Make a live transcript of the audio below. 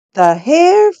The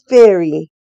Hair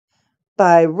Fairy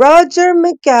by Roger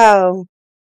McGough.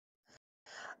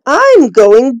 I'm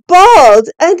going bald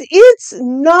and it's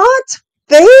not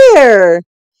fair.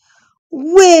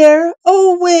 Where,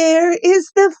 oh where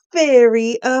is the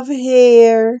fairy of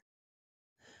hair?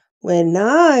 When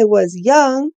I was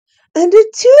young and a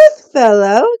tooth fell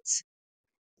out,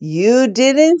 you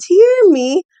didn't hear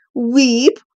me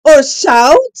weep or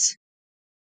shout.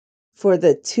 For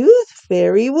the tooth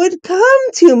fairy would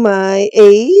come to my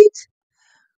aid.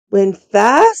 When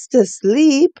fast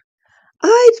asleep,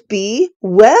 I'd be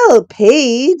well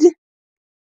paid.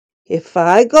 If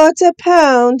I got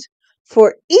 £1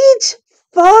 for each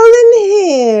fallen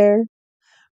hair,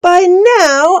 by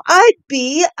now I'd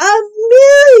be a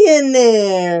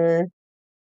millionaire.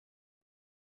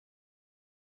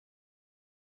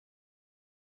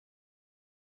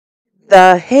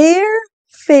 The Hair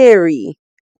Fairy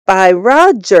by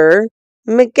Roger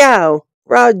McGough.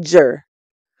 Roger.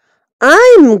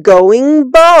 I'm going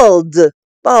bald,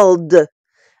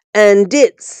 and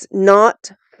it's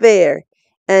not fair,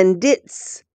 and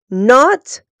it's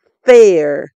not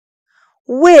fair.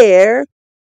 Where,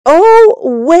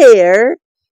 oh where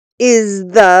is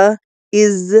the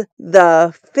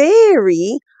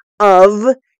fairy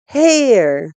of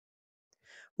hair?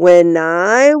 When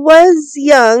I was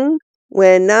young,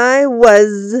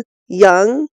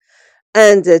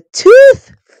 and a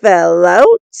tooth fell out,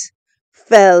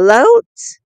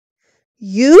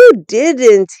 you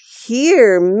didn't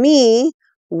hear me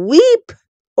weep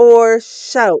or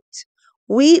shout.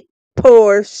 For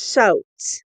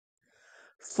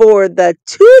the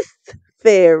tooth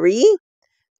fairy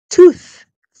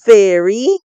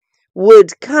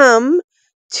would come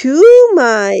to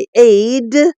my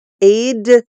aid.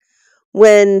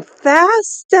 When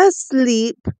fast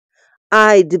asleep,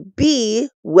 I'd be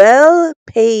well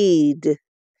paid.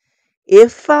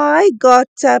 If I got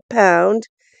 £1,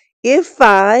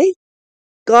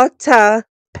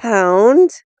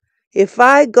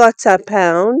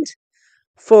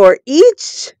 for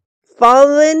each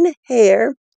fallen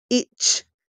hair, each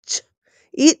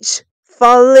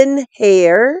fallen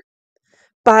hair,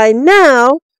 by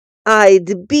now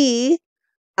I'd be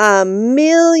a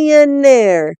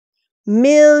millionaire.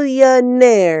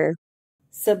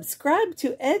 Subscribe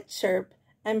to Ed Chirp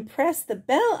and press the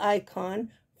bell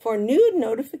icon for new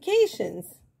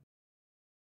notifications.